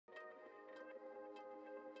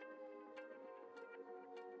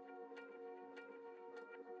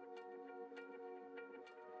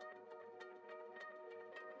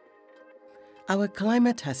Our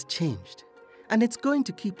climate has changed, and it's going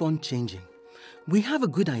to keep on changing. We have a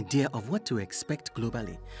good idea of what to expect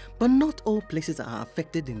globally, but not all places are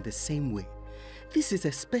affected in the same way. This is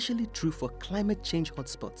especially true for climate change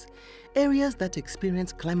hotspots, areas that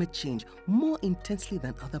experience climate change more intensely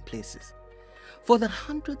than other places. For the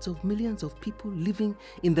hundreds of millions of people living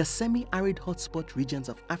in the semi-arid hotspot regions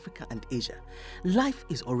of Africa and Asia, life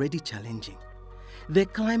is already challenging. Their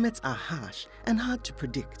climates are harsh and hard to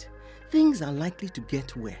predict. Things are likely to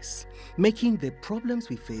get worse, making the problems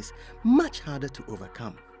we face much harder to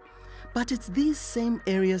overcome. But it's these same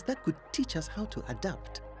areas that could teach us how to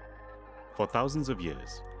adapt. For thousands of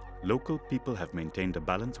years, local people have maintained a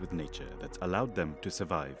balance with nature that's allowed them to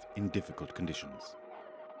survive in difficult conditions.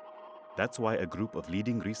 That's why a group of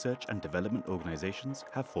leading research and development organizations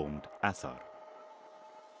have formed ASSAR.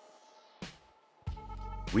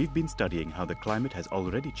 We've been studying how the climate has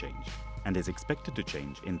already changed and is expected to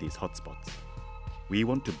change in these hotspots. We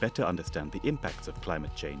want to better understand the impacts of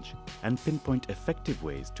climate change and pinpoint effective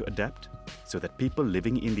ways to adapt so that people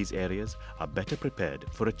living in these areas are better prepared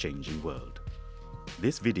for a changing world.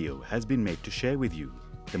 This video has been made to share with you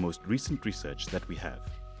the most recent research that we have,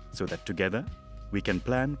 so that together we can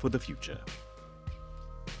plan for the future.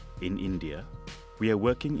 In India, we are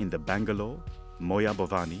working in the Bangalore, Moya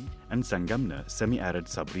Bhavani and Sangamner semi-arid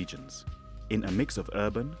sub-regions, in a mix of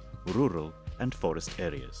urban, rural and forest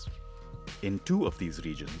areas. In two of these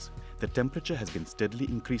regions, the temperature has been steadily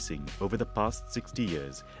increasing over the past 60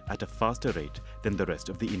 years at a faster rate than the rest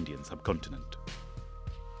of the Indian subcontinent.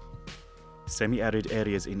 Semi-arid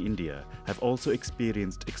areas in India have also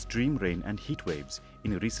experienced extreme rain and heat waves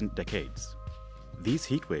in recent decades. These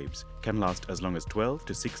heat waves can last as long as 12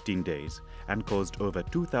 to 16 days and caused over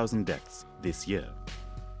 2,000 deaths this year.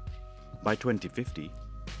 By 2050,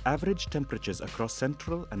 average temperatures across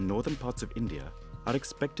central and northern parts of India are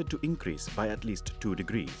expected to increase by at least 2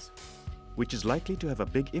 degrees, which is likely to have a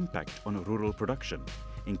big impact on rural production,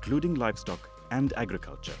 including livestock and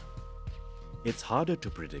agriculture. It's harder to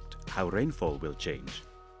predict how rainfall will change,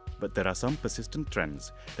 but there are some persistent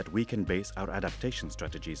trends that we can base our adaptation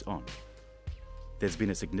strategies on. There's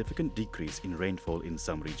been a significant decrease in rainfall in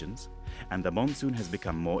some regions, and the monsoon has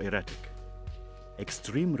become more erratic.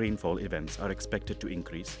 Extreme rainfall events are expected to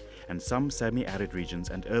increase, and some semi-arid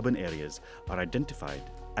regions and urban areas are identified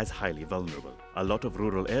as highly vulnerable. A lot of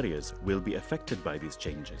rural areas will be affected by these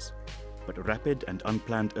changes, but rapid and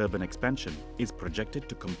unplanned urban expansion is projected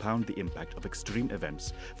to compound the impact of extreme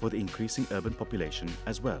events for the increasing urban population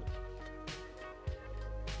as well.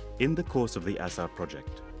 In the course of the ASSAR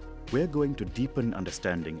project, we're going to deepen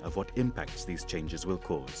understanding of what impacts these changes will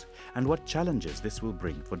cause and what challenges this will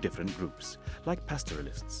bring for different groups, like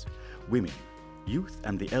pastoralists, women, youth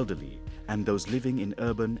and the elderly, and those living in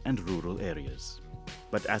urban and rural areas.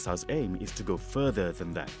 But ASSAR's aim is to go further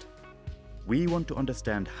than that. We want to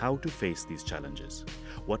understand how to face these challenges,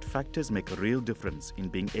 what factors make a real difference in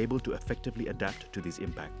being able to effectively adapt to these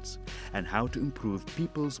impacts, and how to improve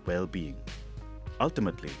people's well-being.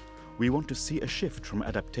 Ultimately, we want to see a shift from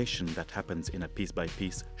adaptation that happens in a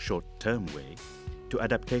piece-by-piece, short-term way to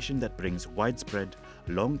adaptation that brings widespread,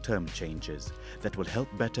 long-term changes that will help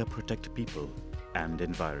better protect people and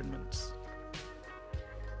environments.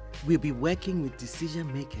 We'll be working with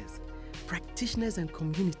decision makers, practitioners and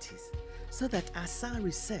communities so that ASSAR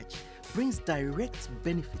research brings direct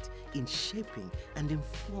benefit in shaping and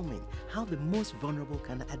informing how the most vulnerable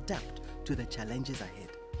can adapt to the challenges ahead.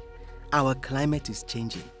 Our climate is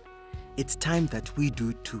changing. It's time that we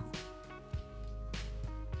do too.